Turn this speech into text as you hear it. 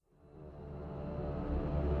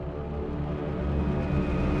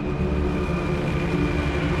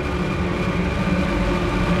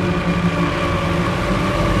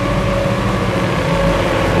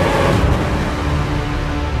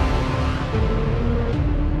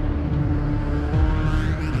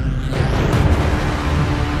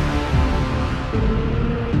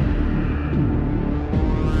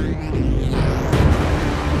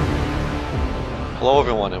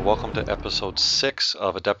everyone, and welcome to episode 6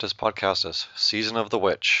 of Adeptus Podcastus, Season of the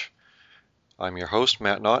Witch. I'm your host,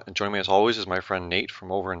 Matt Knott, and joining me as always is my friend Nate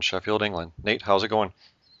from over in Sheffield, England. Nate, how's it going?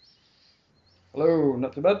 Hello,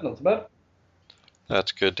 not too bad, not too bad.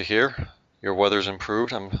 That's good to hear. Your weather's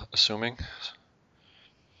improved, I'm assuming.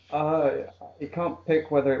 Uh, it can't pick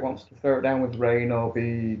whether it wants to throw it down with rain or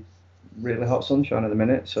be really hot sunshine at the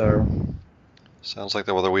minute, so Sounds like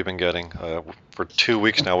the weather we've been getting. For 2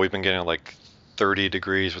 weeks now, we've been getting like 30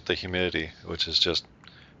 degrees with the humidity, which is just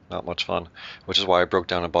not much fun, which is why I broke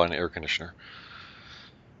down and bought an air conditioner.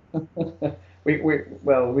 we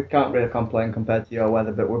can't really complain compared to your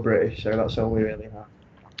weather, but we're British, so that's all we really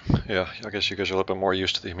Yeah, I guess you guys are a little bit more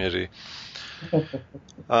used to the humidity.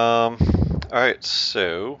 have. Alright,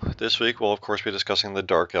 so this week we'll of course be discussing the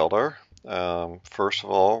Dark Eldar. First of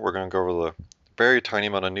all, we're going to go over the very tiny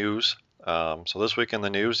amount of news. So this week in the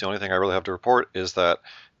news, the only thing I really have to report is that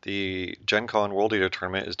the Gen Con World Eater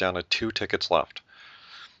Tournament is down to 2 tickets left.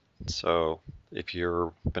 So if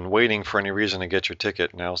you've been waiting for any reason to get your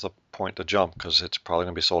ticket, now's the point to jump, because it's probably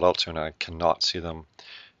going to be sold out soon. I cannot see them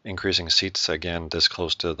increasing seats again this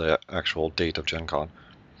close to the actual date of Gen Con.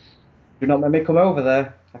 Do not let me come over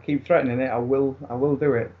there. I keep threatening it. I will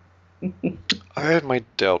do it. I had my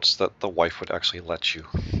doubts that the wife would actually let you.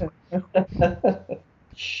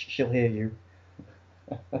 Shh, she'll hear you.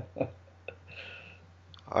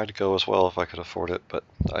 I'd go as well if I could afford it, but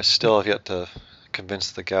I still have yet to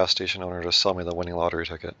convince the gas station owner to sell me the winning lottery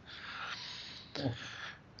ticket.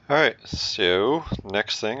 Alright, so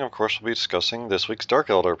next thing, of course, we'll be discussing this week's Dark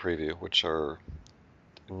Eldar preview, which are,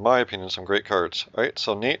 in my opinion, some great cards. Alright,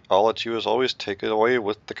 so Nate, I'll let you, as always, take it away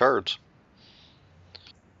with the cards.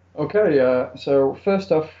 Okay, so first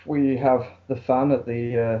off, we have the fan at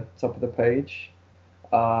the top of the page,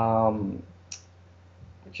 um,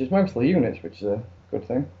 which is mostly units, which is a good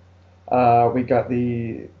thing. We got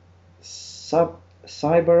the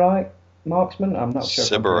Sybarite Marksman. I'm not sure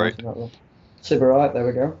if I'm Sybarite. pronouncing that wrong. Sybarite, there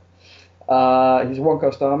we go. He's a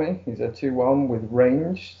one-cost army. He's a 2-1 with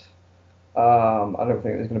ranged. I don't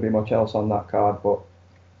think there's going to be much else on that card, but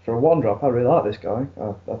for a 1-drop, I really like this guy.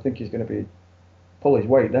 I think he's going to pull his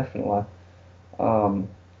weight, definitely.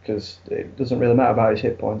 Because it doesn't really matter about his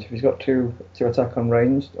hit points. If he's got two attack on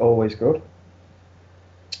ranged, always good.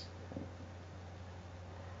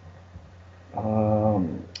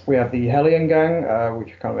 We have the Hellion Gang, which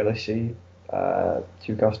we can't really see.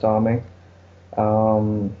 2-cost army.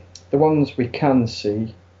 The ones we can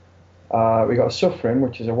see, we got a Suffering,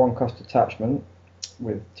 which is a 1-cost attachment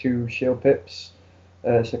with 2 shield pips.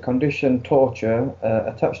 It's a condition torture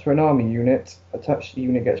attached to an army unit. Attached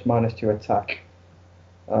unit gets -2 attack.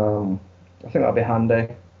 I think that'd be handy.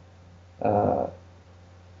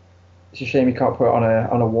 It's a shame you can't put it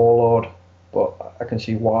on a warlord, but I can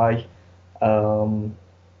see why.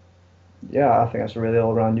 Yeah, I think that's a really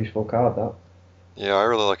all-round useful card. That. Yeah, I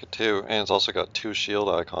really like it too, and it's also got 2 shield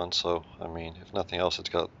icons, so, I mean, if nothing else, it's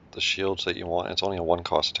got the shields that you want. It's only a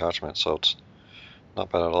 1-cost attachment, so it's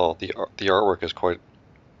not bad at all. The artwork is quite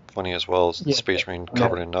funny as well. It's the Space Marine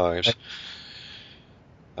covered in knives.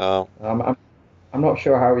 I'm not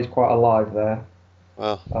sure how he's quite alive there.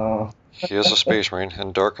 Well, he is a Space Marine,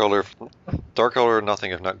 and Dark Eldar are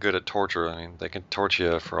nothing if not good at torture. I mean, they can torture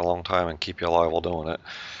you for a long time and keep you alive while doing it.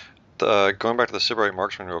 Going back to the Sybarite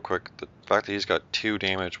Marksman real quick, the fact that he's got 2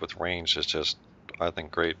 damage with range is just, I think,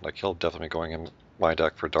 great. Like, he'll definitely be going in my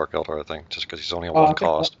deck for Dark Eldar, I think, just because he's only a 1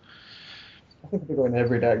 cost. I think they're going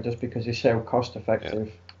every deck just because he's so cost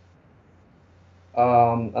effective.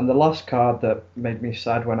 Yeah. And the last card that made me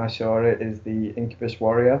sad when I saw it is the Incubus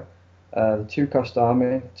Warrior. The 2-cost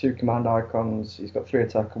army, 2 command icons. He's got 3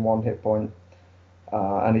 attack and 1 hit point,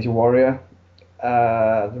 and he's a warrior.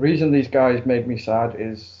 The reason these guys made me sad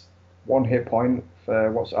is 1 hit point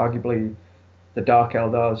for what's arguably the Dark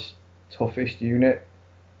Eldar's toughest unit.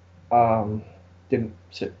 Didn't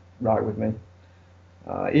sit right with me.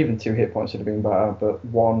 Even 2 hit points would have been better, but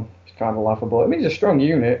 1 is kind of laughable. I mean, he's a strong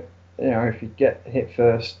unit. You know, if you get hit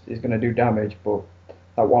first, he's going to do damage, but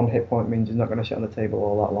that 1 hit point means he's not going to sit on the table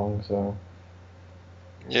all that long. So.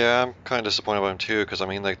 Yeah, I'm kind of disappointed about him too, because I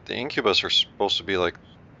mean, like, the Incubus are supposed to be like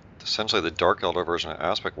essentially the Dark Eldar version of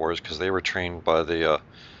Aspect Wars, because they were trained by the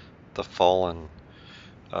fallen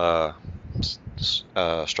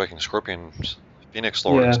striking scorpion Phoenix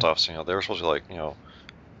Lord and stuff. So, you know, they were supposed to be like, you know,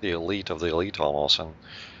 the elite of the elite almost, and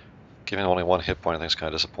giving only 1 hit point I think is kind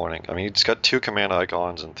of disappointing. I mean, he's got 2 command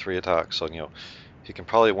icons and 3 attacks, so, you know, he can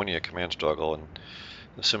probably win you a command struggle, and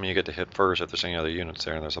assuming you get to hit first, if there's any other units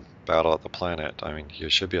there and there's a battle at the planet, I mean, you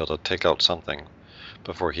should be able to take out something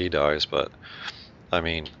before he dies. But I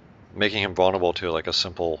mean, making him vulnerable to like a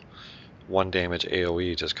simple one damage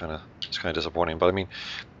AOE just kind of it's kind of disappointing. But I mean,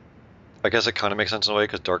 I guess it kind of makes sense in a way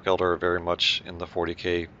because Dark Eldar are very much in the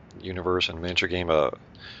 40k universe and miniature game a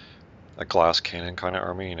glass cannon kind of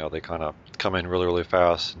army. You know, they kind of come in really really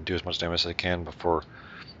fast and do as much damage as they can before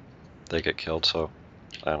they get killed. So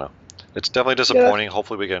I don't know. It's definitely Yeah, disappointing.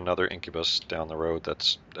 Hopefully we get another Incubus down the road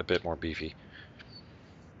that's a bit more beefy.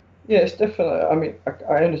 yeah, it's definitely. I mean,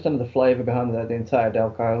 I understand the flavour behind the entire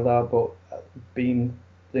Del Eldar, but being,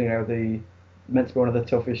 the meant to be one of the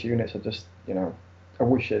toughest units, I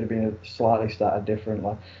wish it had been slightly started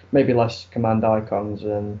differently. Maybe less command icons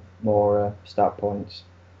and more stat points,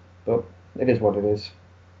 but it is what it is.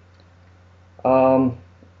 Um,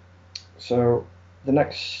 so the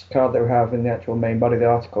next card that we have in the actual main body of the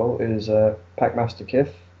article is Packmaster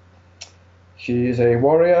Kith. She is a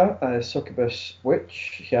warrior, a succubus witch.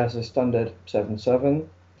 She has a standard 7/7.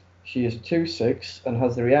 She is a 2/6 and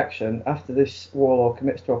has the reaction after this warlord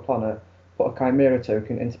commits to a planet, put a Chimera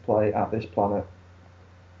token into play at this planet.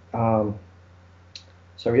 Um,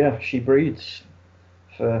 so yeah, she breeds.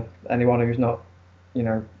 For anyone who's not,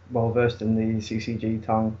 well versed in the CCG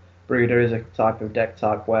tongue, breeder is a type of deck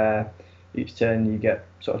type where each turn you get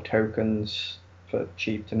sort of tokens for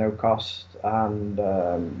cheap to no cost, and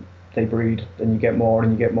they breed, and you get more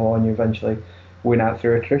and you get more, and you eventually win out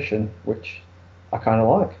through attrition, which I kind of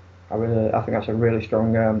like. I think that's a really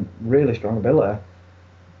strong ability.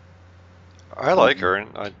 I like Um, her,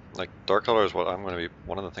 and I like Dark Elder is what I'm going to be.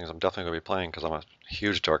 One of the things I'm definitely going to be playing because I'm a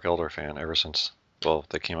huge Dark Elder fan ever since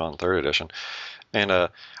they came out in third edition. And I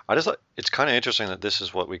just it's kind of interesting that this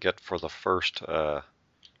is what we get for the first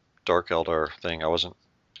Dark Elder thing. I wasn't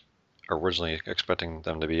originally expecting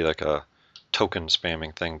them to be like a token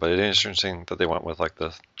spamming thing, but it is interesting that they went with like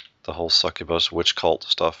the whole succubus witch cult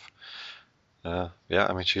stuff. Yeah,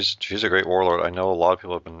 I mean she's a great warlord. I know a lot of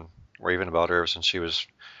people have been raving about her ever since she was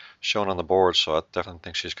shown on the board, so I definitely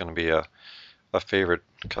think she's going to be a favorite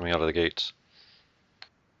coming out of the gates.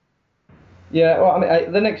 yeah, well, I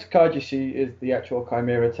mean, the next card you see is the actual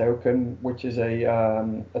Chimera token, which is a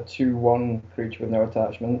 2/1 creature with no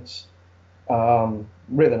attachments.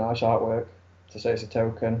 Really nice artwork to say it's a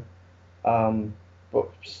token. Um, but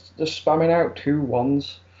just spamming out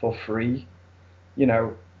 2/1s for free, you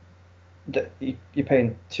know, you're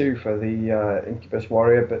paying two for the Incubus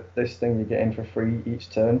Warrior, but this thing you're getting for free each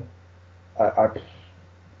turn. I, I,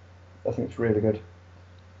 I think it's really good,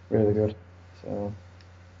 really good. So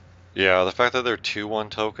Yeah, the fact that they're 2/1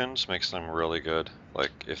 tokens makes them really good.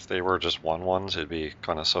 Like if they were just 1/1s, it'd be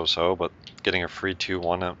kind of so-so, but getting a free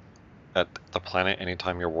 2/1 at the planet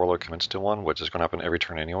anytime your warlord commits to one, which is going to happen every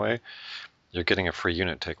turn anyway, you're getting a free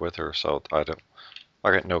unit to take with her. So I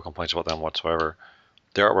get no complaints about them whatsoever.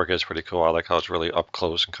 The artwork is pretty cool. I like how it's really up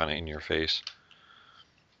close and kind of in your face.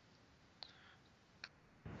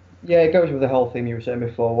 yeah, it goes with the whole theme you were saying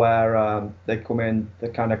before, where they come in, the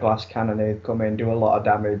kind of glass cannon, they come in, do a lot of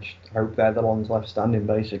damage. Hope they're the ones left standing,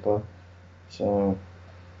 basically. So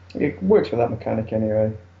it works with that mechanic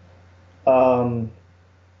anyway. Um,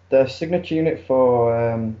 the signature unit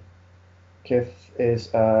for Kith is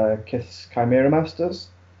Kith's Chimera Masters.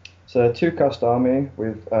 It's a two-cost army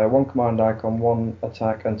with one command icon, one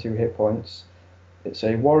attack, and 2 hit points. It's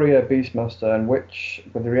a warrior, beastmaster, and witch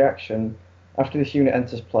with the reaction. After this unit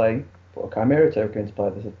enters play, put a Chimera token into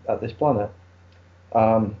play at this planet.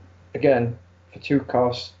 Um, Again, for 2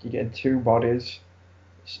 costs, you're getting 2 bodies.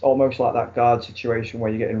 It's almost like that guard situation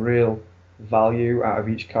where you're getting real value out of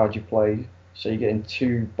each card you play. So you're getting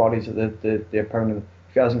 2 bodies that the opponent,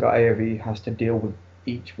 if he hasn't got AoE, has to deal with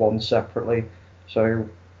each one separately. So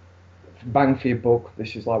bang for your buck,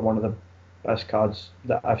 this is like one of the best cards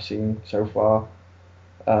that I've seen so far.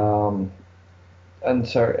 Um, and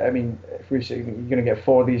so, I mean, if we see you're going to get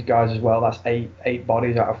 4 of these guys as well, that's eight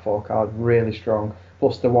bodies out of 4 cards, really strong.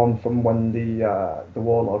 Plus the one from when the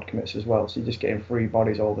warlord commits as well. So you're just getting 3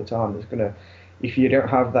 bodies all the time. There's gonna, if you don't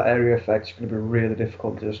have that area effect, it's going to be really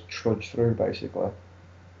difficult to just trudge through, basically.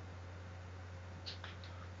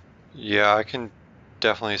 Yeah, I can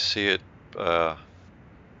definitely see it uh,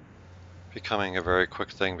 becoming a very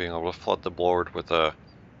quick thing, being able to flood the board with a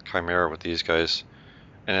Chimera with these guys.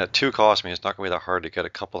 And at 2 cost, I mean, it's not going to be that hard to get a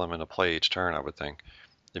couple of them into play each turn, I would think.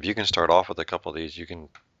 If you can start off with a couple of these, you can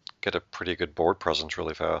get a pretty good board presence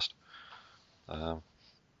really fast. Um,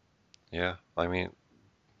 yeah, I mean,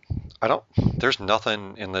 I don't. There's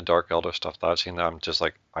nothing in the Dark Elder stuff that I've seen that I'm just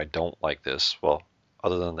like, I don't like this. Well,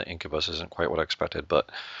 other than the Incubus isn't quite what I expected, but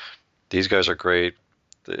these guys are great.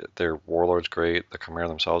 Their Warlord's great. The Chimera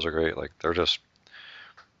themselves are great. Like they're just.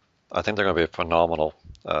 I think they're going to be a phenomenal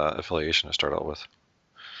affiliation to start out with.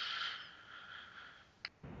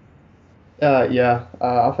 Yeah,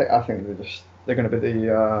 I think they're going to be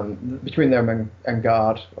between them and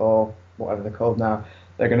Guard or whatever they're called now.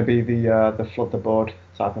 They're going to be the flood the board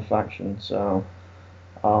type of faction. So,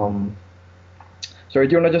 um, sorry,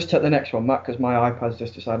 do you want to just take the next one, Matt? Because my iPad's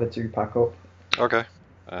just decided to pack up. Okay.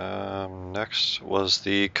 Next was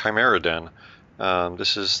the Chimera Den.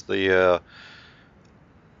 This is the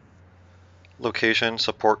location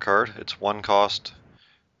support card. It's one cost.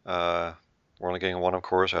 Uh, we're only getting one, of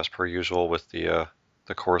course, as per usual with the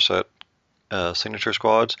core set signature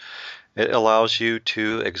squads. It allows you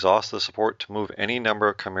to exhaust the support to move any number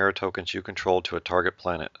of Chimera tokens you control to a target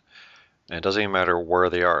planet. And it doesn't even matter where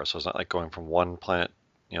they are. So it's not like going from one planet,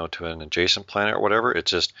 to an adjacent planet or whatever.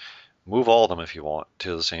 It's just move all of them if you want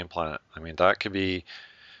to the same planet. I mean, that could be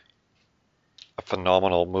a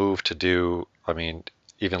phenomenal move to do. I mean,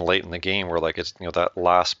 even late in the game where like it's that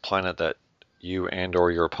last planet that you and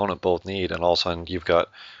or your opponent both need, and all of a sudden you've got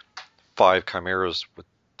 5 chimeras with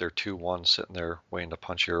their 2/1 sitting there waiting to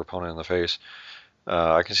punch your opponent in the face.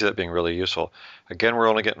 I can see that being really useful. Again, we're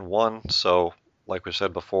only getting one, so like we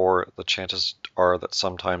said before, the chances are that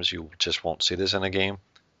sometimes you just won't see this in a game,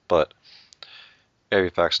 but every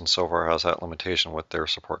faction so far has that limitation with their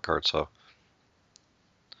support card, so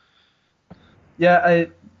Yeah,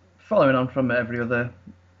 following on from every other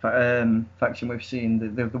faction we've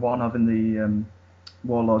seen, the one having the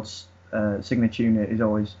Warlord's signature unit is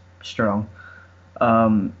always strong.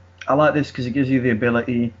 I like this because it gives you the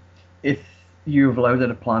ability, if you've loaded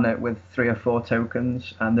a planet with 3 or 4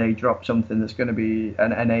 tokens and they drop something that's going to be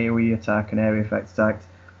an AoE attack, an area effect attack,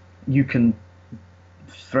 you can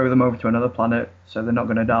throw them over to another planet so they're not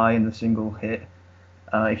going to die in the single hit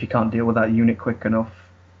if you can't deal with that unit quick enough.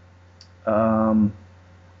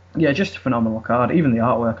 Yeah, just a phenomenal card. Even the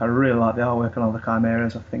artwork, I really like the artwork on all the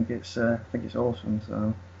chimeras. I think it's awesome.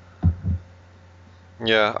 So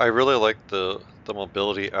yeah, I really like the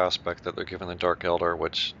mobility aspect that they're giving the Dark Eldar,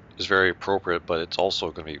 which is very appropriate, but it's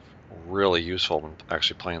also going to be really useful when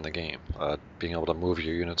actually playing the game. Being able to move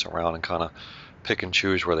your units around and kind of pick and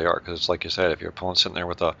choose where they are, because like you said, if your opponent's sitting there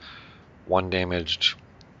with a 1 damaged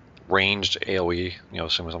ranged AoE,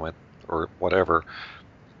 assuming something or whatever,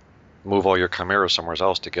 move all your chimeras somewhere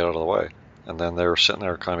else to get out of the way, and then they're sitting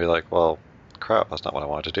there kind of be like, well, crap, that's not what I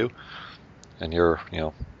wanted to do, and you're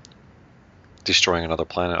destroying another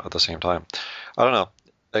planet at the same time. I don't know.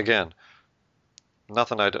 Again,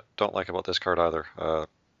 nothing I don't like about this card either.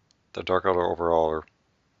 The Dark Eldar overall are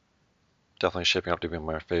definitely shaping up to be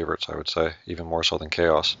my favorites, I would say, even more so than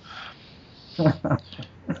Chaos.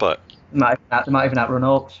 But might even outrun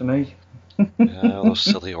orcs for me. Yeah, those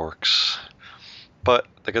silly orcs. But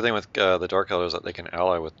the good thing with the Dark Eldar is that they can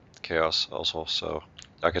ally with Chaos also, so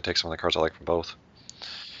I could take some of the cards I like from both.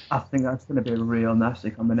 I think that's going to be a real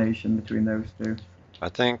nasty combination between those two. I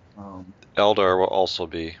think Eldar will also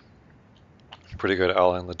be pretty good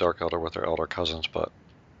allying the Dark Eldar with their Eldar cousins, but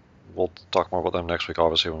we'll talk more about them next week,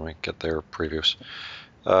 obviously, when we get their previews.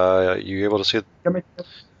 You able to see it?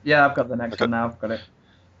 Yeah, I've got the next one now. I've got it.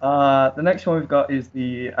 The next one we've got is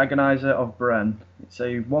the Agonizer of Bren. It's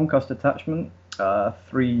a 1-cost attachment,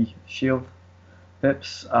 3 shield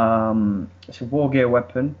pips. It's a war gear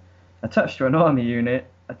weapon attached to an army unit.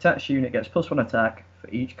 Attached unit gets +1 attack for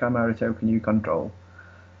each Chimera token you control.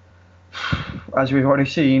 As we've already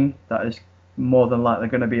seen, that is more than likely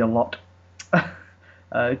going to be a lot.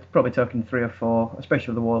 It's probably talking 3 or 4,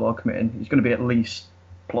 especially with the Warlord committing. It's going to be at least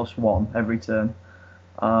 +1 every turn.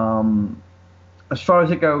 As far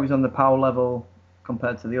as it goes on the power level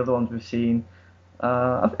compared to the other ones we've seen,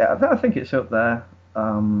 I think it's up there.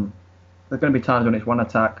 There's going to be times when it's 1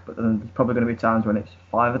 attack, but then there's probably going to be times when it's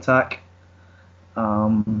 5 attack.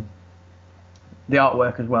 The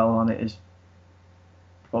artwork as well on it is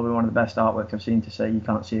probably one of the best artwork I've seen to say you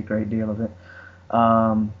can't see a great deal of it.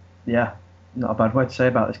 Yeah, not a bad way to say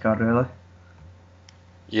about this card, really.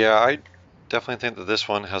 Yeah, I definitely think that this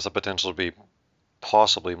one has the potential to be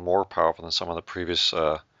possibly more powerful than some of the previous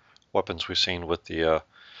weapons we've seen with the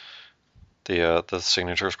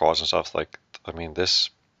signature squads and stuff. Like, I mean, this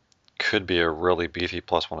could be a really beefy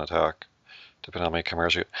 +1 attack, depending on how many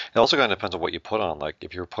chimeras you. It also kind of depends on what you put on. Like,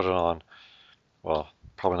 if you put it on, well,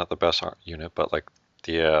 probably not the best unit, but like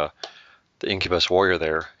the Incubus Warrior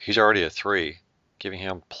there, he's already a 3, giving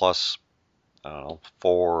him plus, I don't know,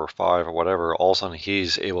 4 or 5 or whatever. All of a sudden,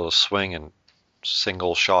 he's able to swing and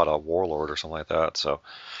single shot a Warlord or something like that. So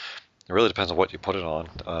it really depends on what you put it on.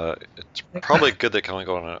 It's probably good they can only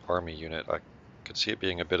go on an army unit. I could see it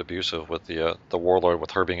being a bit abusive with the Warlord, with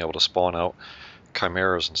her being able to spawn out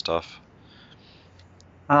chimeras and stuff.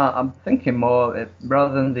 I'm thinking more,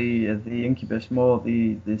 rather than the Incubus, more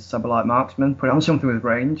the Saberlight Marksman. Put it on something with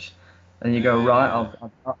range. and you go, right,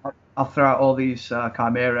 I'll throw out all these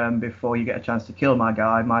Chimera, and before you get a chance to kill my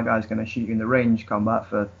guy's going to shoot you in the range combat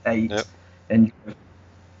for 8, Yep, and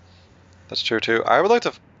that's true too.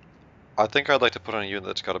 I think I'd like to put on a unit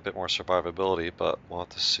that's got a bit more survivability, but we'll have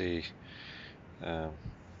to see. Um,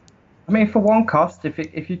 I mean, for one cost,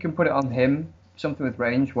 if you can put it on him, something with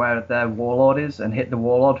range where their Warlord is, and hit the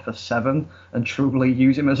Warlord for 7 and truly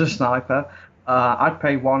use him as a sniper, I'd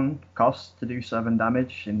pay 1 cost to do 7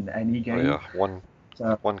 damage in any oh game. yeah,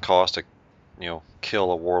 So, one cost to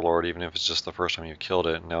kill a warlord, even if it's just the first time you killed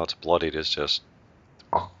it, and now it's bloodied, is just.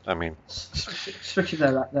 I mean, switching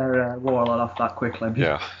their Warlord off that quickly would be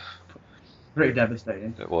yeah, pretty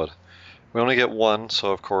devastating. it would. We only get one,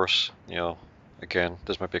 so of course, again,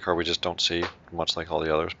 this might be a card we just don't see, much like all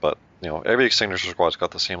the others. But every Extinguisher squad's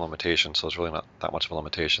got the same limitation, so it's really not that much of a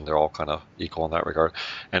limitation. They're all kind of equal in that regard.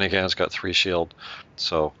 And again, it's got 3 shield,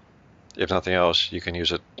 so if nothing else, you can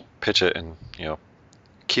use it, pitch it, and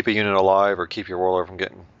keep a unit alive or keep your warlord from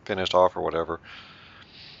getting finished off or whatever.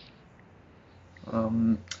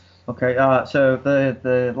 Okay, so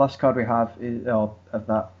the last card we have is of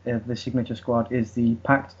the signature squad is the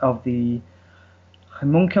Pact of the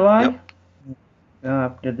Homunculi.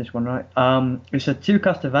 I did this one right. It's a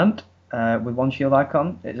 2-cast event with 1 shield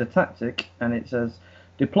icon. It's a tactic, and it says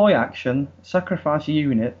deploy action, sacrifice a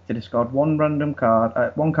unit to discard one card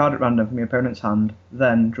at random from your opponent's hand,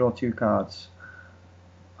 then draw 2 cards.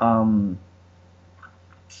 I'm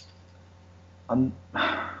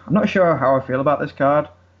not sure how I feel about this card,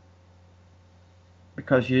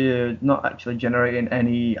 because you're not actually generating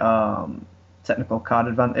any technical card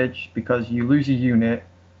advantage, because you lose a unit,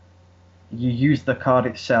 you use the card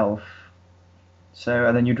itself,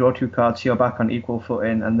 and then you draw 2 cards, so you're back on equal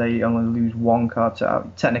footing, and they only lose 1 card. So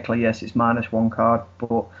technically, yes, it's -1 card,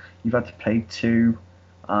 but you've had to pay 2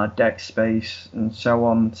 deck space and so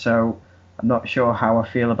on. So I'm not sure how I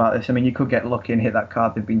feel about this. I mean, you could get lucky and hit that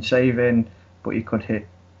card they've been saving, but you could hit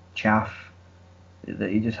chaff that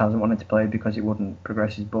he just hasn't wanted to play because it wouldn't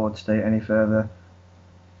progress his board state any further.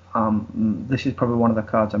 This is probably one of the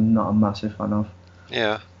cards I'm not a massive fan of.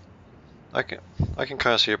 Yeah, I can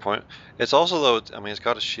kind of see your point. It's also, though, I mean, it's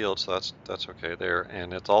got a shield, so that's okay there,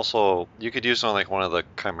 and it's also, you could use it on like one of the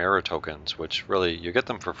Chimera tokens, which really you get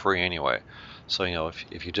them for free anyway. So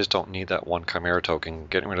if you just don't need that 1 Chimera token,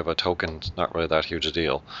 getting rid of a token's not really that huge a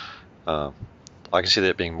deal. I can see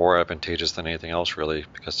that being more advantageous than anything else, really,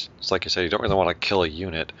 because it's like you said, you don't really want to kill a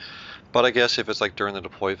unit. But I guess if it's like during the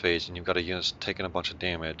deploy phase and you've got a unit that's taking a bunch of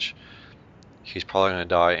damage, he's probably going to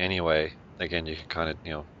die anyway. Again, you can kind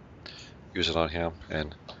of use it on him,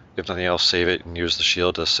 and if nothing else, save it and use the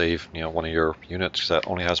shield to save one of your units, because that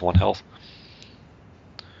only has 1 health.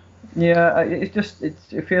 Yeah,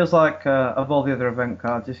 it feels like of all the other event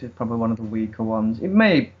cards, this is probably one of the weaker ones. It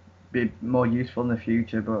may be more useful in the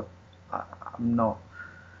future, but I'm not.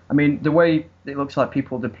 I mean, the way it looks like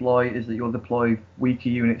people deploy is that you'll deploy weaker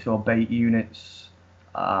units or bait units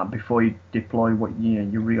before you deploy what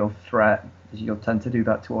your real threat is. You'll tend to do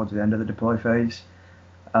that towards the end of the deploy phase.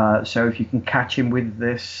 So if you can catch him with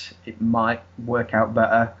this, it might work out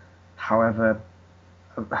better. However,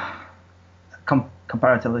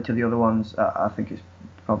 comparatively to the other ones, I think it's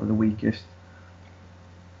probably the weakest.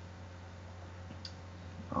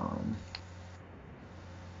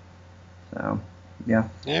 So, yeah.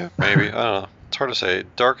 Yeah, maybe. I don't know. It's hard to say.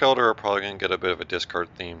 Dark Elder are probably going to get a bit of a discard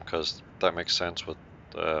theme, because that makes sense with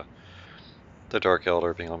the Dark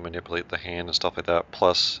Elder being able to manipulate the hand and stuff like that.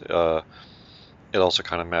 Plus, it also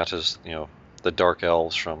kind of matches, the Dark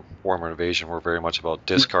Elves from Warhammer Invasion were very much about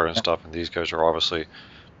discard and stuff, and these guys are obviously,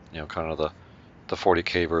 kind of the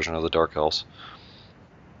 40k version of the Dark Elves.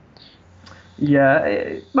 Yeah,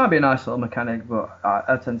 it might be a nice little mechanic, but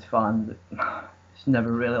I tend to find that it's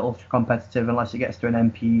never really ultra competitive unless it gets to an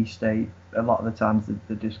MP state. A lot of the times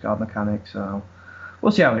the discard mechanic, so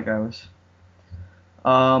we'll see how it goes.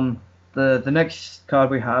 The next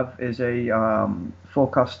card we have is a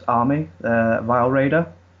 4-cost army, Vile Raider.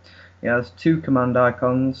 It has 2 command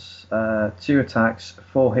icons, 2 attacks,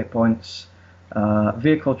 4 hit points,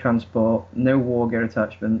 vehicle transport, no war gear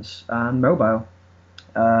attachments, and mobile.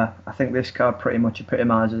 I think this card pretty much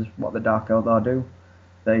epitomizes what the Dark Eldar do.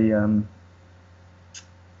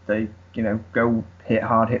 They go hit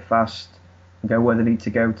hard, hit fast, and go where they need to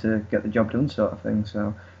go to get the job done, sort of thing.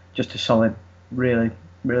 So just a solid, really,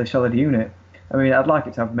 really solid unit. I mean, I'd like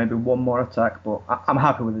it to have maybe 1 more attack, but I'm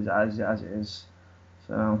happy with it as it is.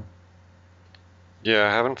 So.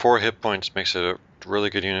 Yeah, having 4 hit points makes it a really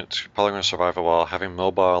good unit. It's probably going to survive a while. Having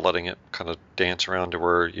mobile, letting it kind of dance around to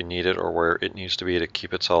where you need it or where it needs to be to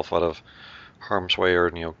keep itself out of harm's way, or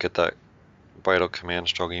get that vital command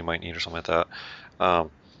struggle you might need or something like that.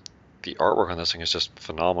 The artwork on this thing is just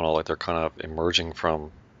phenomenal. Like they're kind of emerging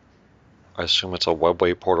from, I assume it's a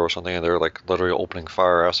webway portal or something, and they're like literally opening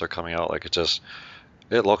fire as they're coming out. Like it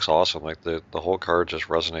looks awesome. Like the whole card just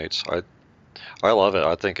resonates. I love it.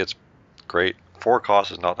 I think it's great. 4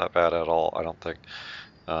 cost is not that bad at all, I don't think.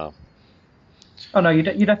 Um, Oh no, you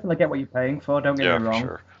definitely get what you're paying for. Don't get yeah, me for wrong.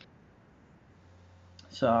 sure.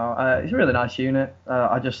 So it's a really nice unit.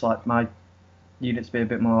 I just like my units to be a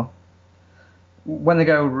bit more. When they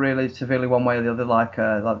go really severely one way or the other, like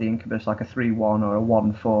the Incubus, like a 3-1 or a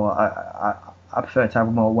 1-4, I prefer to have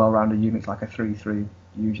a more well-rounded units like a 3-3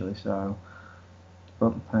 usually. So,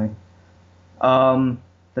 but hey.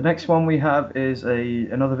 The next one we have is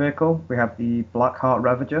another vehicle. We have the Blackheart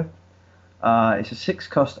Ravager. It's a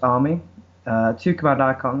 6-cost army, 2 command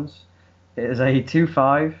icons. It is a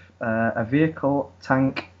 2/5, a vehicle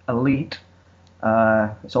tank elite.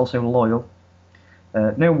 It's also loyal.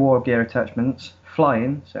 No war gear attachments.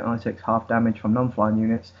 Flying, so it only takes half damage from non-flying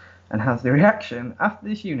units, and has the reaction after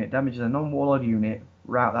this unit damages a non-warlord unit,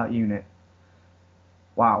 rout that unit.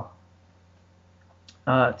 Wow.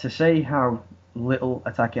 To say how little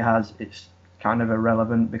attack it has, it's kind of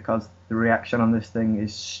irrelevant because the reaction on this thing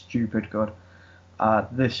is stupid good.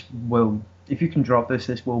 This will, if you can drop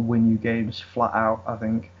this will win you games flat out, I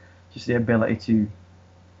think. Just the ability to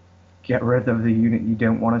get rid of the unit you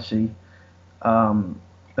don't want to see.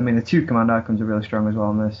 I mean, the 2 command icons are really strong as well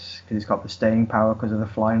on this because it's got the staying power because of the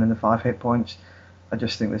flying and the 5 hit points. I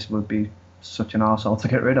just think this would be such an arsehole to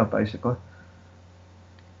get rid of, basically.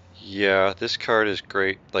 Yeah, this card is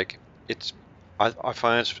great. Like I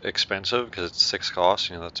find it's expensive because it's 6 costs.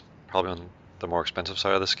 That's probably on the more expensive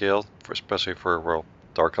side of the scale, especially for, well,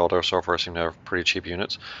 Dark Eldar so far seem to have pretty cheap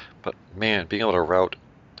units. But man, being able to route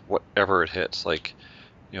whatever it hits, like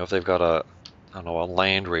if they've got I don't know, a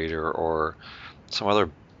Land Raider or some other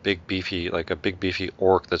big beefy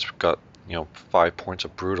orc that's got 5 points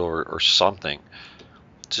of brutal or something,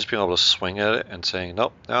 just being able to swing at it and saying,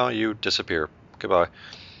 nope, now you disappear, goodbye.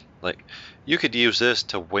 Like, you could use this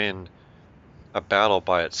to win a battle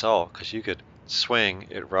by itself, because you could swing,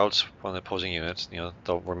 it routes one of the opposing units,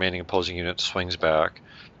 the remaining opposing unit swings back,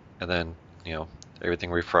 and then everything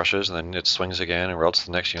refreshes, and then it swings again and routes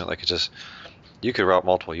the next unit. Like, you could route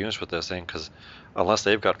multiple units with this thing, because unless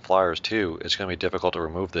they've got flyers too, it's going to be difficult to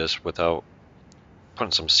remove this without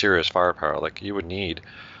putting some serious firepower. Like, you would need,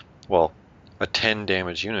 well, a 10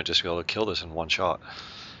 damage unit just to be able to kill this in one shot.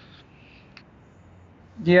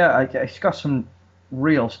 Yeah, it's got some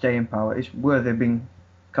real staying power. It's worthy of being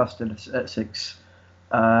costed at 6.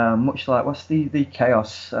 Much like, what's the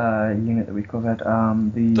Chaos unit that we covered?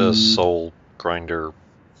 The Soul Grinder.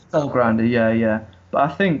 Soul Grinder, yeah.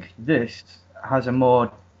 But I think this has a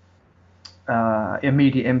more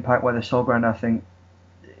immediate impact, where the Soul Grinder, I think,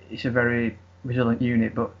 it's a very resilient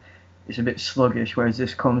unit, but it's a bit sluggish, whereas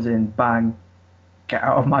this comes in, bang, get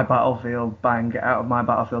out of my battlefield, bang, get out of my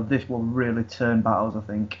battlefield. This will really turn battles, I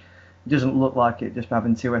think. It doesn't look like it just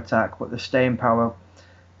having 2 attack, but the staying power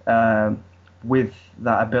with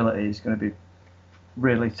that ability is going to be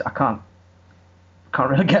really... I can't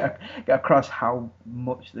really get across how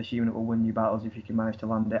much this unit will win you battles if you can manage to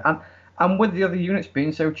land it. And with the other units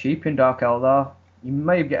being so cheap in Dark Eldar, you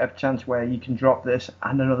may get a chance where you can drop this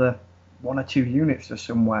and another 1 or 2 units to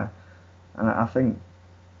somewhere. And I think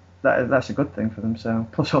that's a good thing for them. So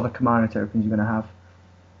plus all the Commander tokens you're going to have,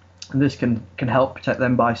 and this can help protect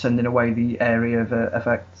them by sending away the area of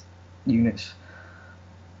effect units.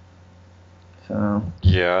 So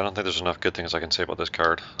yeah, I don't think there's enough good things I can say about this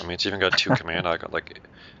card. I mean, it's even got 2 command icons. Like,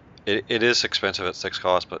 it is expensive at 6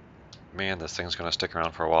 cost, but man, this thing's going to stick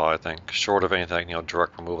around for a while, I think. Short of anything,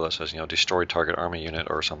 direct removal that says, destroy target army unit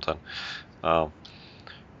or something. But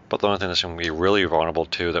the only thing that's going to be really vulnerable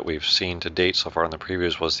to that we've seen to date so far in the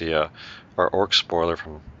previews was our orc spoiler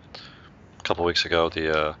from a couple weeks ago.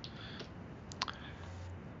 the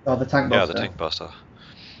Tank Buster. Yeah, the Tank Buster.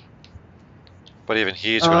 But even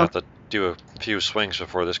he's going to have to do a few swings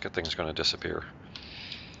before this thing's going to disappear.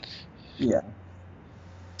 Yeah.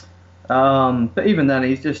 But even then,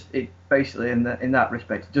 he's just basically in that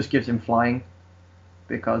respect, it just gives him flying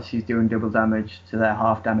because he's doing double damage to their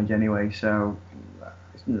half damage anyway. So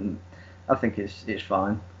I think it's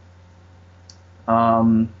fine.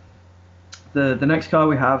 The next card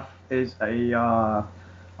we have is a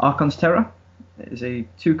Archon's Terror. It is a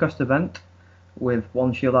 2-cost event with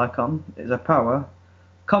 1 shield icon. It is a power,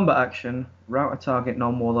 combat action, route a target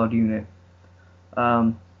non-warlord unit.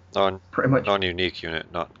 Pretty much Non-unique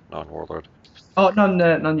unit, not non-warlord. Oh,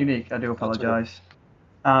 non-unique. I do apologise.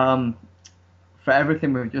 For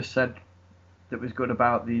everything we've just said that was good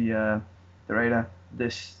about the the Raider.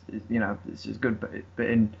 This is, this is good, but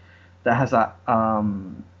there has that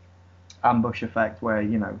ambush effect where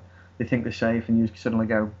they think they're safe and you suddenly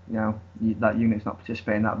go, that unit's not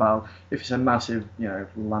participating in that battle. If it's a massive,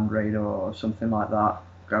 land raider or something like that,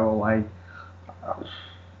 go away.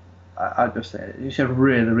 I just say it's a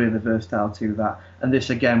really, really versatile to that, and this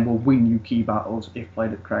again will win you key battles if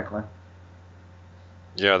played it correctly.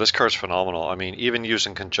 Yeah, this card's phenomenal. I mean, even used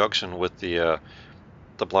in conjunction with the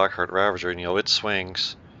Blackheart Ravager, it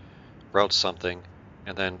swings, routes something,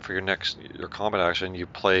 and then for your combat action, you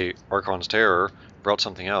play Archon's Terror, route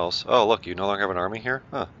something else. Oh, look, you no longer have an army here?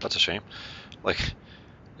 Huh, that's a shame. Like,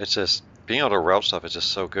 it's just, being able to route stuff is just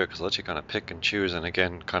so good because it lets you kind of pick and choose, and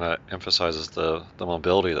again, kind of emphasizes the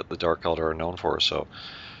mobility that the Dark Eldar are known for. So,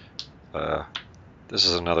 this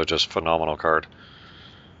is another just phenomenal card.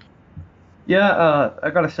 Yeah, I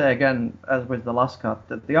gotta say again, as with the last card,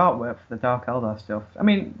 the artwork for the Dark Eldar stuff. I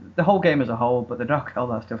mean, the whole game as a whole, but the Dark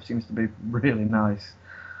Eldar stuff seems to be really nice.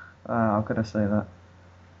 I've got to say that.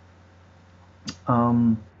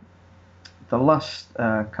 The last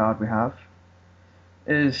card we have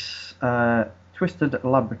is Twisted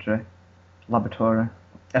Laboratory. A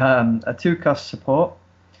 2-cost support,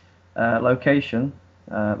 location,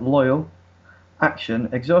 loyal, action,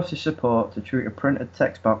 exhaustive support to treat a printed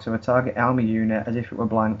text box of a target army unit as if it were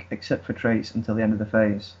blank, except for traits until the end of the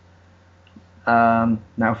phase.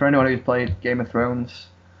 Now, for anyone who's played Game of Thrones,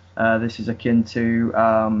 this is akin to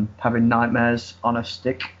having nightmares on a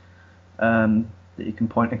stick that you can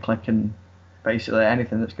point and click, and basically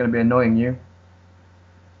anything that's going to be annoying you,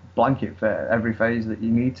 blank it for every phase that you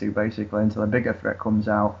need to, basically, until a bigger threat comes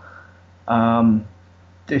out.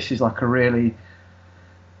 This is like a really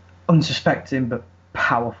unsuspecting but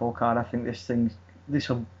powerful card. I think this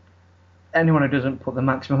will, anyone who doesn't put the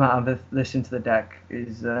maximum amount of this into the deck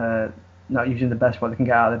is not using the best what they can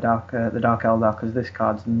get out of the Dark Eldar, because this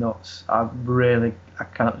card's nuts.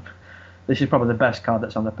 This is probably the best card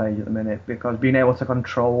that's on the page at the minute, because being able to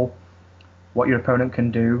control what your opponent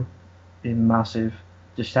can do is massive.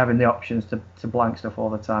 Just having the options to blank stuff all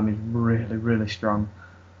the time is really, really strong.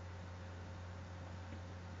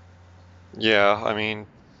 Yeah, I mean,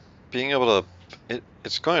 being able to,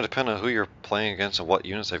 it's going to depend on who you're playing against and what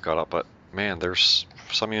units they've got up, but man, there's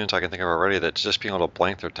some units I can think of already that just being able to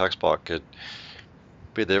blank their text box could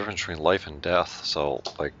be the difference between life and death. So,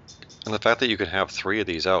 like, and the fact that you can have 3 of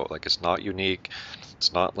these out, like, it's not unique,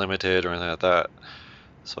 it's not limited or anything like that.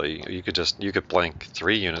 So you could blank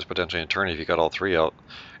 3 units potentially in turn if you got all 3 out.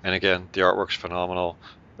 And again, the artwork's phenomenal.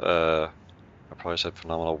 I probably said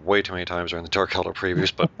phenomenal way too many times during the Dark Eldar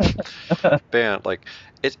previews, but man, like,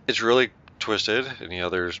 it's really twisted, and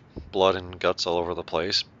there's blood and guts all over the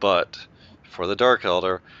place, but for the Dark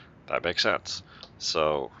Eldar, that makes sense.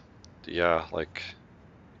 So yeah, like,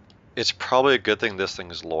 it's probably a good thing this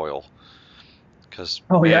thing is loyal, because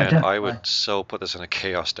I would so put this in a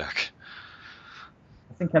chaos deck.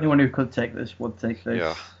 I think anyone who could take this would take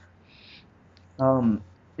this. Yeah.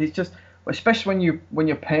 It's just, especially when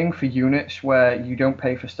you're paying for units where you don't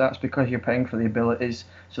pay for stats because you're paying for the abilities.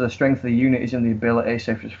 So the strength of the unit is in the ability.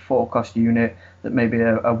 So if it's a 4-cost unit that may be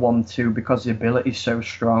a 1/2 because the ability is so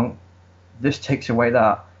strong, this takes away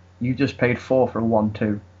that. You just paid 4 for a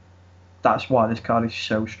 1/2. That's why this card is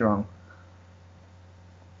so strong.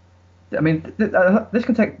 I mean, this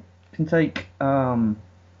can take. Can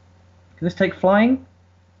this take flying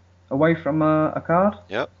away from a card?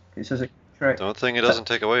 Yep. It says it. Trait. The only thing it doesn't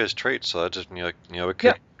take away is traits. So that just it could.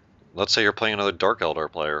 Yeah. Let's say you're playing another Dark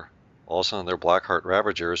Eldar player. All of a sudden, their Blackheart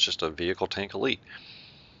Ravager is just a vehicle tank elite.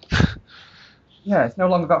 Yeah, it's no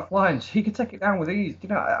longer got flying, so he can take it down with ease.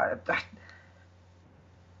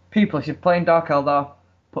 People, if you're playing Dark Eldar,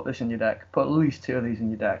 put this in your deck. Put at least 2 of these in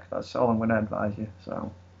your deck. That's all I'm going to advise you.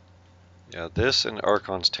 So. Yeah, this and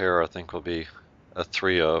Archon's Terror, I think, will be a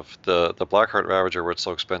 3 of. The Blackheart Ravager, where it's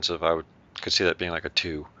so expensive, could see that being like a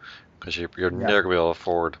 2. Because you're never going to be able to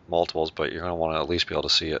afford multiples, but you're going to want to at least be able to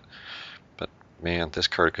see it. But man, this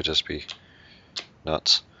card could just be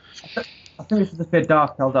nuts. I think this is just a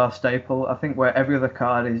Dark Eldar staple. I think where every other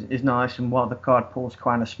card is nice, and while the card pool's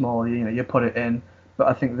kind of small, you put it in. But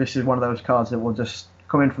I think this is one of those cards that will just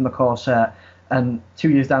come in from the core set, and 2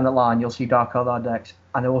 years down the line, you'll see Dark Eldar decks,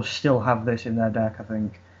 and they will still have this in their deck, I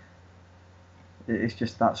think. It's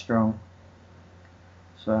just that strong.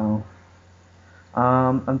 So...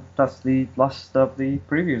 and that's the last of the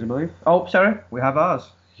previews, I believe. Oh, sorry, we have ours.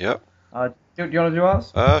 Yep. Do you want to do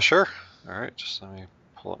ours? Sure. All right, just let me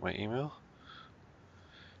pull up my email.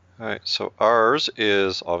 All right, so ours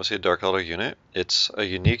is obviously a Dark Eldar unit. It's a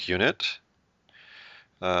unique unit.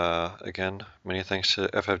 Again, many thanks to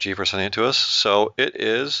FFG for sending it to us. So it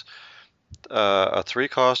is A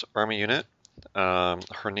 3-cost army unit.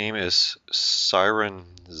 Her name is Siren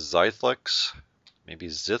Zythlex, maybe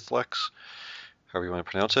Zithlex, however you want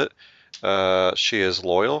to pronounce it. She is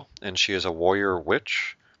loyal, and she is a warrior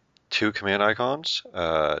witch. 2 command icons,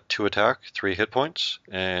 2 attack, 3 hit points,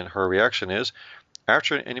 and her reaction is,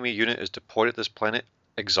 after an enemy unit is deployed at this planet,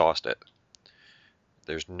 exhaust it.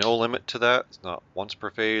 There's no limit to that. It's not once per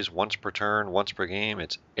phase, once per turn, once per game.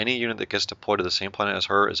 It's any unit that gets deployed to the same planet as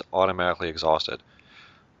her is automatically exhausted.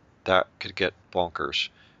 That could get bonkers.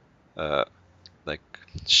 Like,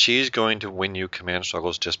 she's going to win you command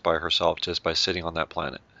struggles just by herself, just by sitting on that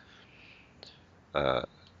planet.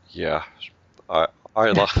 Yeah, I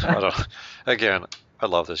love. I don't. Again, I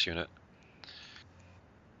love this unit.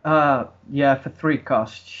 Yeah, for 3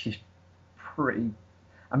 costs, she's pretty.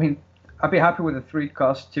 I mean, I'd be happy with a 3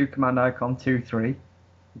 cost, 2 command icon, 2/3. Do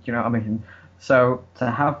you know what I mean? So to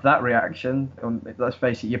have that reaction, let's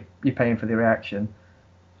face it, you're paying for the reaction.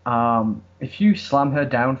 If you slam her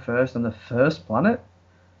down first on the first planet,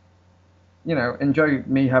 enjoy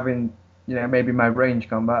me having, maybe my range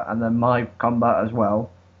combat and then my combat as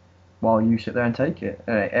well, while you sit there and take it.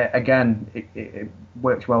 Again, it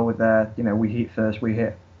works well with their, we hit first, we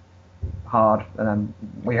hit hard, and then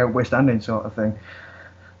we hope we're standing sort of thing.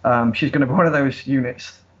 She's going to be one of those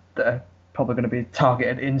units that are probably going to be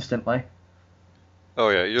targeted instantly. Oh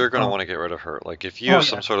yeah, you're going to want to get rid of her. Like, if you have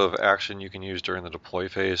some sort of action you can use during the deploy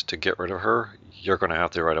phase to get rid of her, you're going to have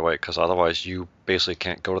to right away, because otherwise you basically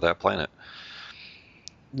can't go to that planet.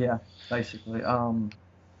 Yeah, basically.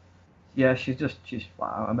 Yeah, she's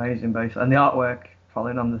wow, amazing, basically. And the artwork,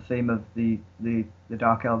 following on the theme of the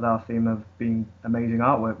Dark Eldar theme of being amazing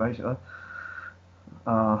artwork, basically.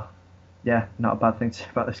 Yeah, not a bad thing to say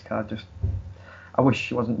about this card. Just, I wish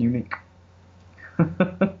she wasn't unique.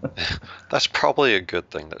 That's probably a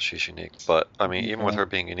good thing that she's unique. But I mean, even with her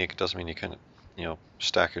being unique, it doesn't mean you can,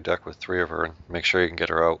 stack your deck with 3 of her and make sure you can get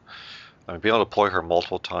her out. I mean, being able to deploy her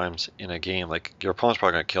multiple times in a game, like, your opponent's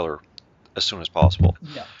probably going to kill her as soon as possible.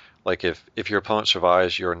 Yeah. Like, if your opponent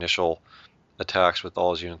survives your initial attacks with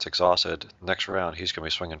all his units exhausted, next round he's going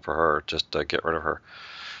to be swinging for her just to get rid of her,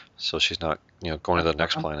 so she's not, going to the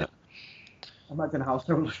next planet. Imagine how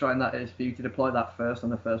soul-destroying that is for you to deploy that first on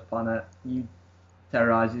the first planet. You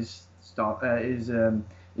terrorize his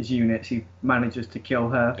units. He manages to kill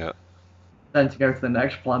her. Yeah. Then to go to the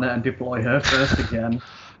next planet and deploy her first again.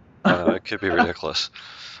 It could be ridiculous.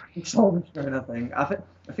 It's soul-destroying, I think. I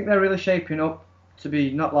think they're really shaping up to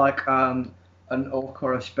be not like an Orc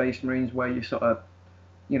or a Space Marines where you sort of,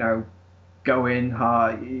 go in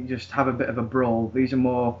hard, you just have a bit of a brawl. These are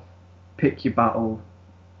more pick your battle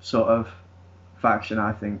sort of faction,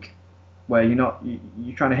 I think, where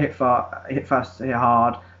you're trying to hit fast, hit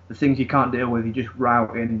hard. The things you can't deal with, you just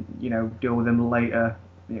route in, deal with them later.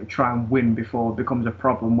 Try and win before it becomes a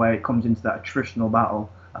problem where it comes into that attritional battle.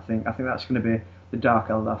 I think that's going to be the Dark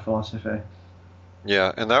Eldar philosophy.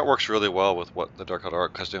 Yeah, and that works really well with what the Dark Eldar are,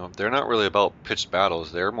 because they're not really about pitched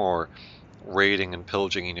battles. They're more raiding and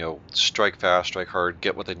pillaging. Strike fast, strike hard,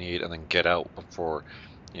 get what they need, and then get out before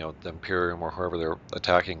the Imperium or whoever they're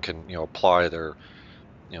attacking can apply their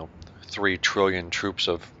 3 trillion troops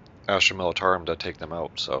of Astra Militarum to take them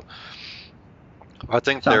out. So I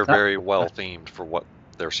think they're very well themed for what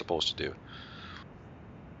they're supposed to do.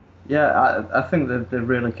 Yeah, I think they've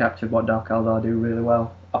really captured what Dark Eldar do really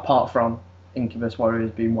well, apart from Incubus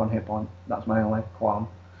Warriors being 1 hit point. That's my only qualm.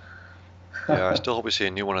 Yeah, I still hope we see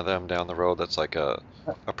a new one of them down the road that's like a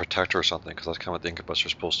protector or something, because that's kind of what the Incubus are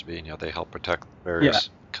supposed to be. They help protect various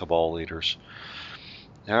Cabal leaders.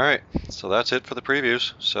 Alright, so that's it for the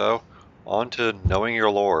previews. So, on to knowing your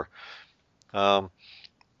lore.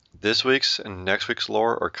 This week's and next week's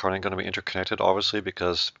lore are kind of going to be interconnected, obviously,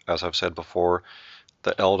 because, as I've said before,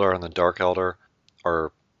 the Eldar and the Dark Eldar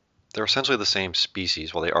they're essentially the same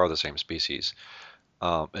species. Well, they are the same species.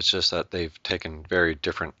 It's just that they've taken very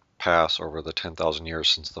different paths over the 10,000 years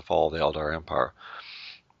since the fall of the Eldar Empire.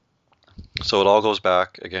 So it all goes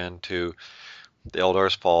back, again, to the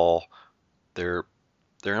Eldar's fall. Their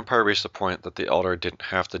empire reached the point that the Eldar didn't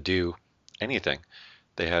have to do anything.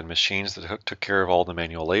 They had machines that took care of all the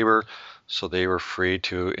manual labor, so they were free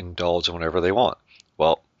to indulge in whatever they want.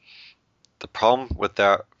 Well, the problem with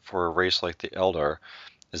that for a race like the Eldar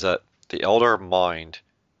is that the Eldar mind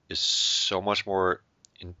is so much more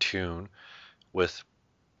in tune with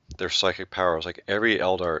their psychic powers. Like, every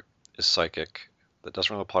Eldar is psychic. That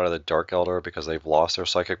doesn't really apply to the Dark Eldar because they've lost their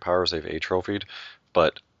psychic powers. They've atrophied.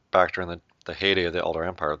 But back during the heyday of the Eldar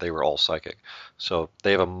Empire, they were all psychic. So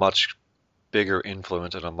they have a much bigger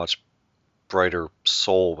influence and a much brighter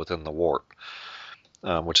soul within the warp,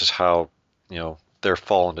 which is how their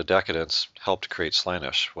fall into decadence helped create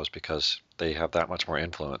Slaanesh, was because they have that much more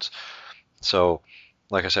influence. So,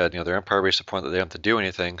 like I said, their empire reached the point that they didn't have to do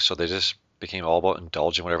anything, so they just became all about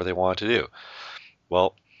indulging whatever they wanted to do.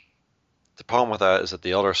 Well, the problem with that is that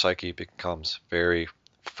the Elder psyche becomes very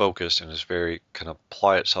focused and can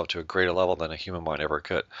apply itself to a greater level than a human mind ever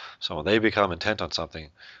could. So when they become intent on something,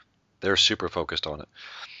 they're super focused on it.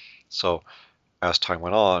 So as time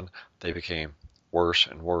went on, they became worse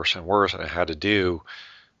and worse and worse, and it had to do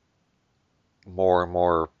more and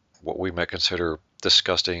more what we might consider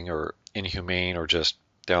disgusting or inhumane or just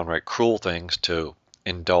downright cruel things to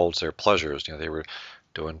indulge their pleasures. They were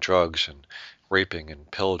doing drugs and raping and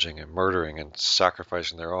pillaging and murdering and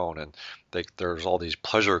sacrificing their own, and there's all these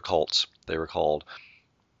pleasure cults, they were called,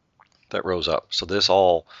 that rose up. So this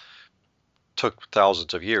all took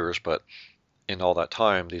thousands of years, but in all that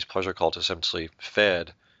time, these pleasure cults essentially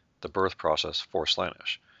fed the birth process for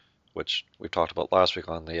Slaanesh, which we talked about last week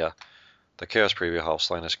on the Chaos preview, how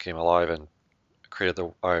Slaanesh came alive and created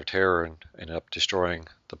the Eye of Terror and ended up destroying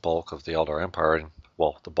the bulk of the Eldar Empire, and,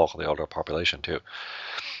 well, the bulk of the Eldar population too.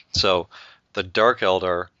 So the Dark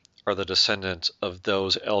Eldar are the descendants of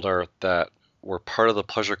those Eldar that were part of the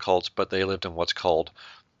pleasure cults, but they lived in what's called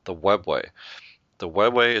the Webway. The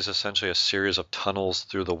Webway is essentially a series of tunnels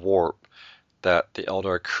through the warp that the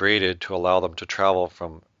Eldar created to allow them to travel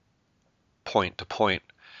from point to point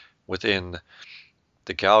within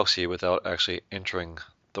the galaxy without actually entering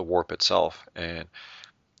the warp itself. And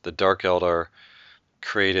the Dark Eldar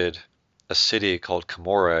created a city called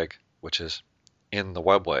Commorragh, which is in the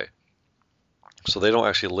Webway. So they don't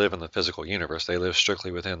actually live in the physical universe. They live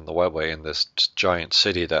strictly within the Webway in this giant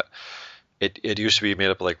city that it used to be made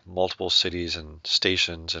up of like multiple cities and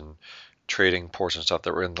stations and trading ports and stuff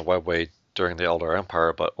that were in the Webway during the Eldar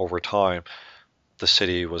Empire, but over time the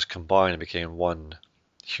city was combined and became one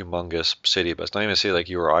humongous city. But it's not even a city like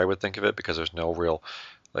you or I would think of it, because there's no real,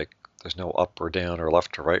 like, there's no up or down or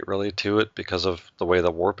left or right really to it because of the way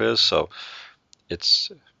the warp is. So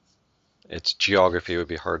its geography would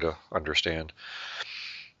be hard to understand.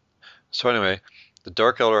 So anyway, the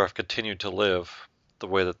Dark Eldar have continued to live the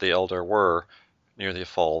way that the Eldar were near the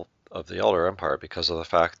fall of the Eldar Empire, because of the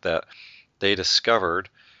fact that they discovered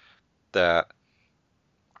that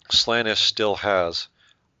Slaanesh still has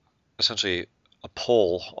essentially a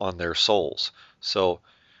pull on their souls. So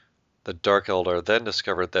the Dark Eldar then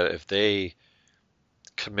discovered that if they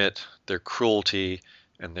commit their cruelty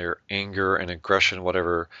and their anger and aggression,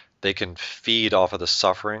 whatever, they can feed off of the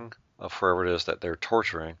suffering of whoever it is that they're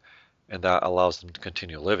torturing, and that allows them to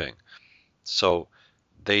continue living. So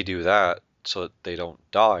they do that so that they don't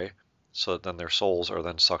die, so that then their souls are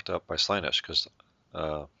then sucked up by Slaanesh, because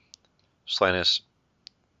Slaanesh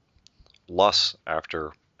lusts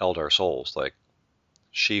after Eldar souls. Like,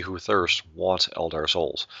 she who thirsts wants Eldar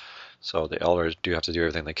souls. So the Eldars do have to do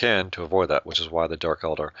everything they can to avoid that, which is why the Dark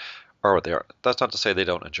Eldar are what they are. That's not to say they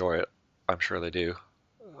don't enjoy it. I'm sure they do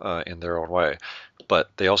in their own way. But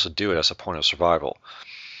they also do it as a point of survival.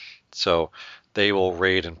 So they will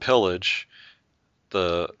raid and pillage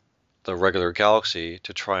the regular galaxy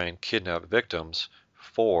to try and kidnap victims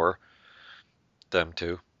for them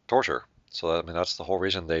to torture. So I mean, that's the whole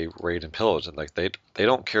reason they raid and pillage. And like, they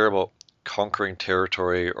don't care about conquering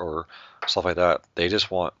territory or stuff like that. They just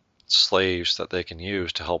want slaves that they can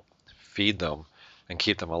use to help feed them and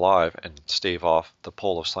keep them alive and stave off the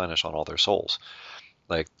pull of Slaanesh on all their souls.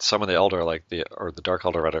 Like some of the Eldar, the Dark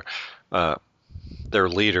Eldar rather, their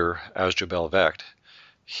leader, Asdrubal Vecht,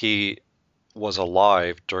 he was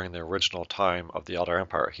alive during the original time of the Eldar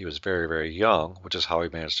Empire. He was very, very young, which is how he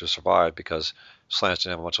managed to survive, because Slaanesh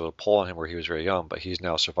didn't have much of a pull on him where he was very young, but he's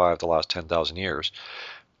now survived the last 10,000 years.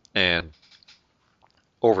 And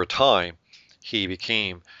over time, he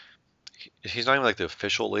became, he's not even like the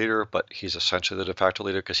official leader, but he's essentially the de facto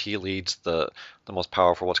leader, because he leads the most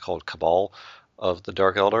powerful, what's called Cabal of the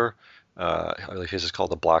Dark Eldar. I believe his is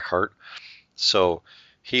called the Black Heart. So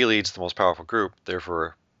he leads the most powerful group,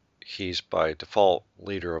 therefore he's by default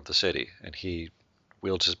leader of the city, and he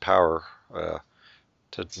wields his power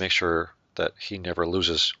to make sure that he never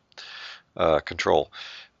loses control.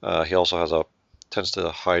 He also tends to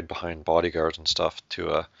hide behind bodyguards and stuff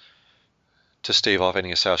to stave off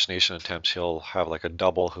any assassination attempts. He'll have like a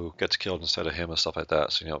double who gets killed instead of him and stuff like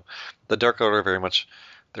that. So the Dark Eldar are very much,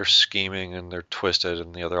 they're scheming and they're twisted,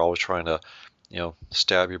 and they're always trying to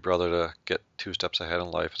stab your brother to get 2 steps ahead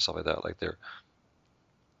in life and stuff like that. Like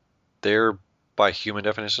they're by human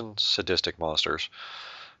definition sadistic monsters,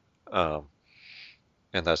 and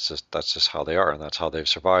that's just how they are, and that's how they've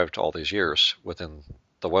survived all these years within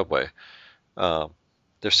the Webway.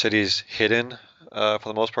 Their city's hidden for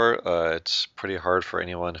the most part. It's pretty hard for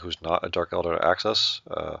anyone who's not a Dark Elder to access,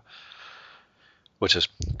 which is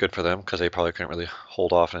good for them because they probably couldn't really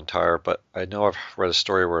hold off an entire. But I know I've read a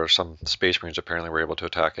story where some Space Marines apparently were able to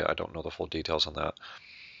attack it. I don't know the full details on that.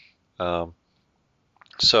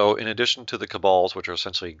 So in addition to the Cabals, which are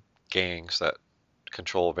essentially gangs that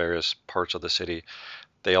control various parts of the city,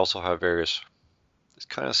 they also have various. It's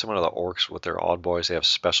kind of similar to the orcs with their odd boys. They have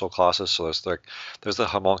special classes. So there's the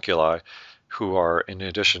homunculi, who are, in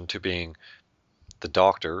addition to being the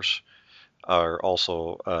doctors, are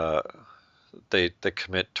also they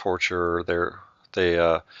commit torture.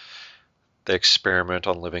 They experiment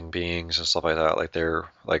on living beings and stuff like that. Like they're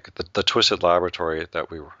like the Twisted Laboratory that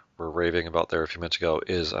we were raving about there a few minutes ago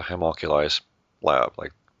is a homunculi's lab.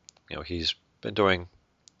 Like, he's been doing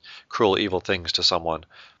cruel, evil things to someone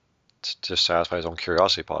to satisfy his own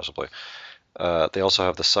curiosity, possibly. They also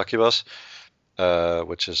have the succubus,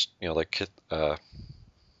 which is like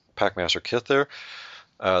Packmaster Kith there.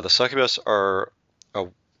 The succubus are a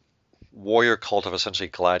warrior cult of essentially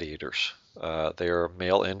gladiators. They are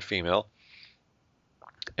male and female,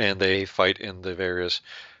 and they fight in the various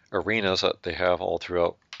arenas that they have all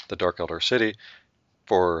throughout the Dark Elder city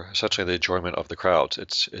for essentially the enjoyment of the crowds.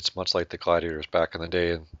 It's much like the gladiators back in the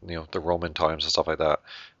day, and the Roman times and stuff like that.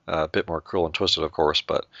 A bit more cruel and twisted, of course,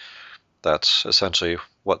 but that's essentially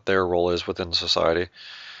what their role is within society,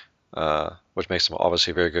 which makes them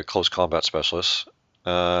obviously very good close combat specialists.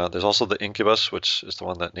 There's also the Incubus, which is the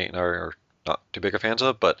one that Nate and I are not too big of fans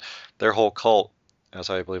of, but their whole cult, as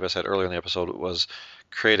I believe I said earlier in the episode, was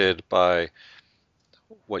created by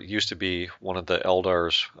what used to be one of the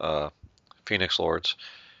Eldar's Phoenix Lords.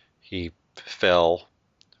 He fell.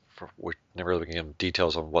 We never really gave him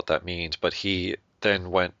details on what that means, but he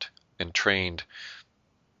then went and trained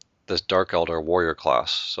this Dark Elder warrior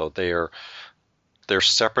class. So they're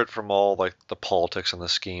separate from all like the politics and the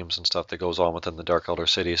schemes and stuff that goes on within the Dark Elder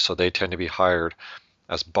city. So they tend to be hired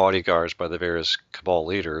as bodyguards by the various Cabal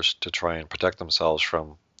leaders to try and protect themselves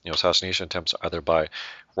from assassination attempts either by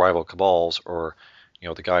rival Cabals or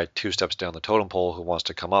the guy 2 steps down the totem pole who wants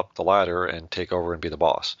to come up the ladder and take over and be the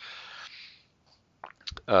boss.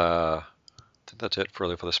 I think that's it for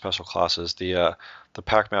the special classes. The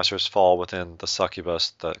Packmasters fall within the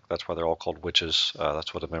succubus. That's why they're all called witches.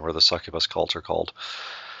 That's what a member of the succubus cult are called.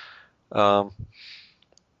 As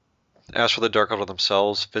for the Dark Elder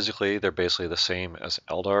themselves, physically they're basically the same as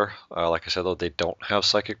Eldar. Like I said, though, they don't have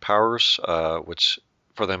psychic powers, which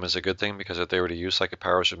for them is a good thing, because if they were to use psychic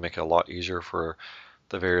powers, it would make it a lot easier for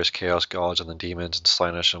the various chaos gods and the demons and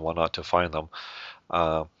Slaanesh and whatnot to find them.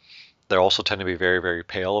 They also tend to be very, very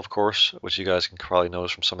pale, of course, which you guys can probably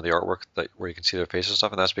notice from some of the artwork where you can see their faces and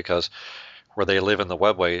stuff, and that's because where they live in the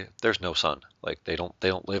webway, there's no sun. Like they don't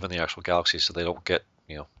live in the actual galaxy, so they don't get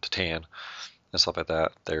to tan and stuff like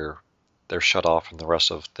that. They're shut off from the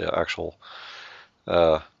rest of the actual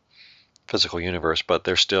physical universe, but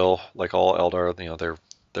they're still like all Eldar.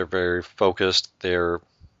 They're very focused. They're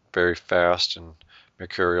very fast and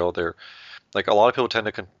mercurial. They're like a lot of people tend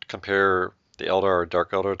to compare the Eldar or Dark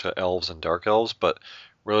Elder to elves and Dark Elves, but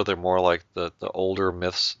really they're more like the older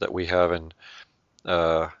myths that we have in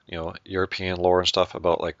European lore and stuff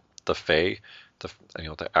about like the Fae,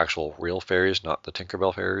 the actual real fairies, not the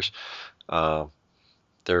Tinkerbell fairies.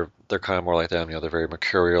 They're kind of more like them. They're very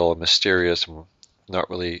mercurial and mysterious and not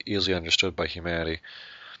really easily understood by humanity.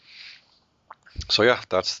 So yeah,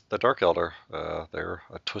 that's the Dark Elder. They're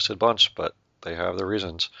a twisted bunch, but they have their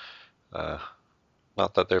reasons.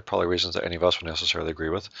 Not that they're probably reasons that any of us would necessarily agree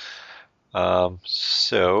with.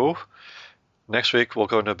 So next week we'll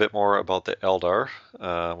go into a bit more about the Eldar.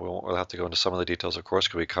 We'll have to go into some of the details, of course,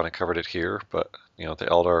 because we kind of covered it here. But the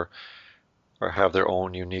Eldar have their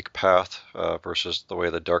own unique path versus the way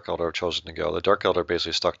the Dark Elder have chosen to go. The Dark Elder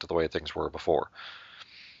basically stuck to the way things were before.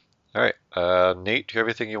 All right, Nate, do you have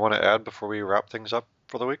anything you want to add before we wrap things up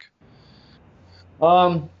for the week?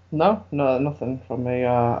 No, nothing from me.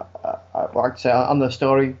 Like I say, on the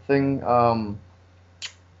story thing,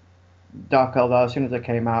 Dark Eldar, as soon as they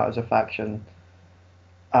came out as a faction,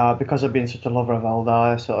 because I've been such a lover of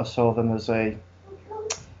Eldar, I sort of saw them as a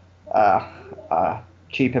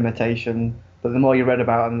cheap imitation. But the more you read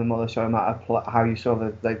about them, the more they saw them how you saw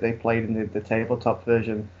they played in the tabletop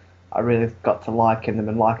version. I really got to liking them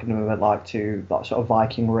a bit like to that sort of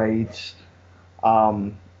Viking raids.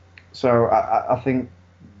 So I think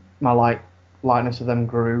my likeness of them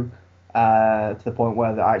grew to the point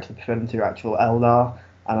where I actually prefer them to actual Eldar.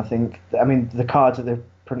 And I think, the cards that they've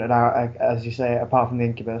printed out, as you say, apart from the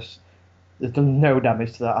Incubus, they've done no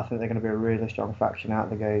damage to that. I think they're going to be a really strong faction out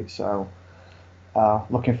of the gate. So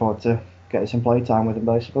looking forward to getting some playtime with them,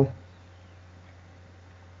 basically.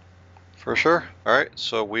 For sure. All right,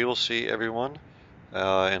 so we will see everyone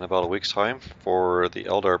in about a week's time for the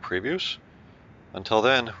Eldar previews. Until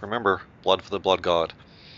then, remember, blood for the Blood God.